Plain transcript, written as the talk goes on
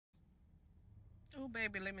Oh,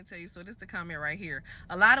 baby, let me tell you. So this is the comment right here.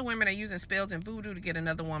 A lot of women are using spells and voodoo to get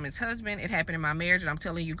another woman's husband. It happened in my marriage, and I'm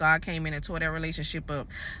telling you, God came in and tore that relationship up.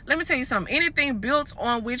 Let me tell you something. Anything built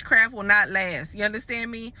on witchcraft will not last. You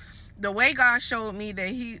understand me? The way God showed me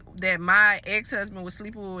that my ex-husband was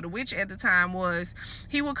sleeping with a witch at the time was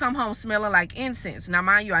he would come home smelling like incense. Now,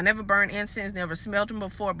 mind you, I never burned incense, never smelled him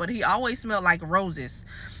before, but he always smelled like roses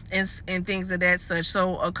and things of that such.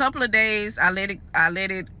 So a couple of days, I let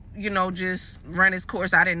it you know, just run its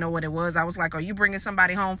course. I didn't know what it was. I was like, are you bringing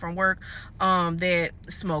somebody home from work that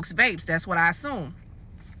smokes vapes? That's what I assumed.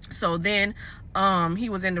 So then he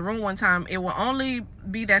was in the room one time. It would only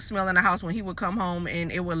be that smell in the house when he would come home,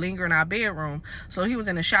 and it would linger in our bedroom. So he was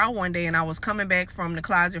in the shower one day, and I was coming back from the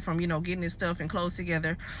closet from, you know, getting his stuff and clothes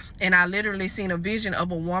together, and I literally seen a vision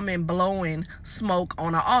of a woman blowing smoke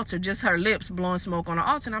on an altar, just her lips blowing smoke on an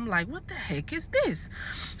altar. And I'm like, what the heck is this?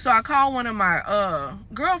 So I called one of my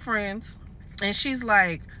girlfriends, and she's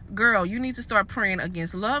like, girl, you need to start praying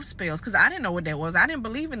against love spells. Because I didn't know what that was. I didn't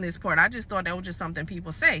believe in this part. I just thought that was just something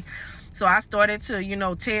people say. So I started to, you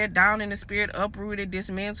know, tear it down in the spirit, uproot it,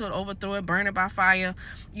 dismantle it, overthrow it, burn it by fire,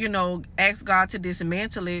 you know, ask God to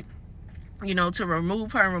dismantle it, you know, to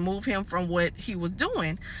remove her and remove him from what he was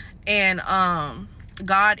doing. And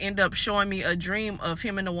God ended up showing me a dream of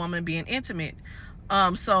him and the woman being intimate.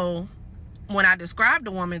 So when I described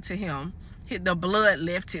the woman to him, the blood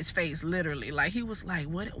left his face, literally. Like, he was like,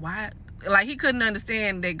 what, why? Like, he couldn't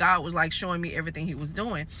understand that God was like showing me everything he was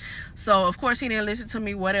doing. So of course he didn't listen to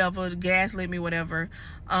me, whatever, gaslit me, whatever.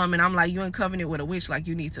 And I'm like, you in covenant with a witch, like,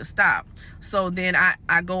 you need to stop. So then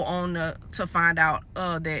I go on to find out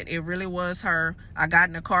that it really was her. I got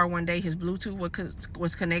in the car one day, his Bluetooth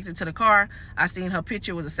was connected to the car. I seen her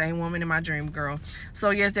picture was the same woman in my dream, girl.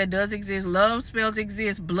 So yes, that does exist. Love spells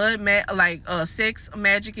exist. Sex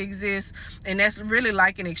magic exists. And that's really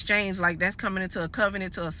like an exchange. Like, that's coming into a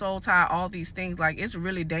covenant, to a soul tie, all these things. Like, it's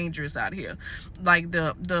really dangerous out here. Like,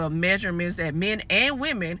 the measurements that men and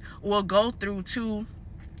women will go through to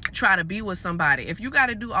try to be with somebody. If you got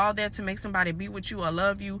to do all that to make somebody be with you or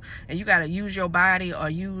love you, and you got to use your body or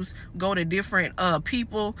go to different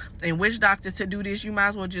people and witch doctors to do this, you might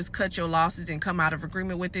as well just cut your losses and come out of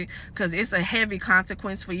agreement with it, because it's a heavy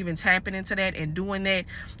consequence for even tapping into that and doing that.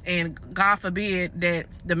 And God forbid that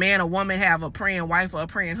the man or woman have a praying wife or a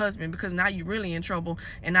praying husband, because now you're really in trouble.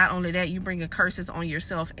 And not only that, you bringing curses on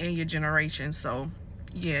yourself and your generation. So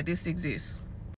yeah, this exists.